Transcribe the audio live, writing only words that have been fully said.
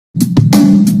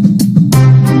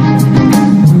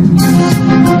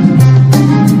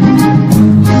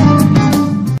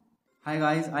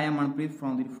guys, I am Manpreet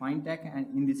from the Refined Tech, and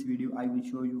in this video I will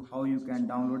show you how you can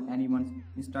download anyone's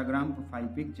Instagram profile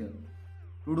picture.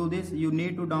 To do this, you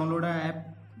need to download an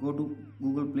app. Go to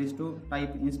Google Play Store,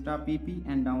 type InstaPP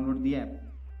and download the app.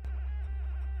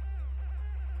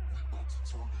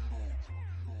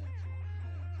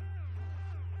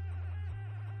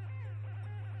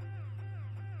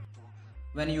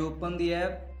 When you open the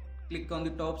app, click on the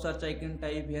top search icon,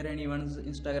 type here anyone's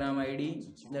Instagram ID.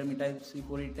 Let me type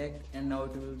Size-TheRefinedTech and now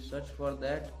it will search for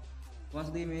that. Once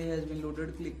the image has been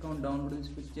loaded, click on download this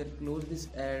picture, close this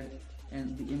ad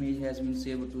and the image has been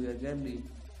saved to your gallery.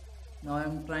 Now I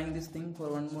am trying this thing for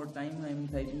one more time. I am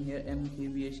typing here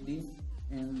mkbhd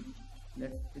and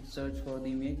let it search for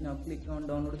the image. Now click on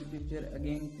download the picture,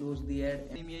 again close the ad.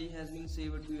 The image has been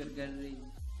saved to your gallery.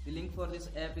 The link for this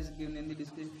app is given in the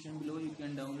description below. You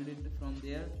can download it from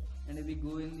there, and if we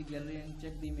go in the gallery and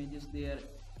check the images, they are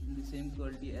in the same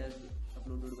quality as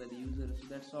uploaded by the user. So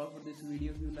that's all for this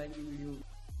video. If you like the video,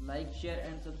 like, share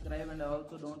and subscribe, and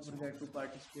also don't forget to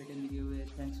participate in the giveaway.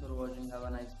 Thanks for watching. Have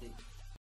a nice day.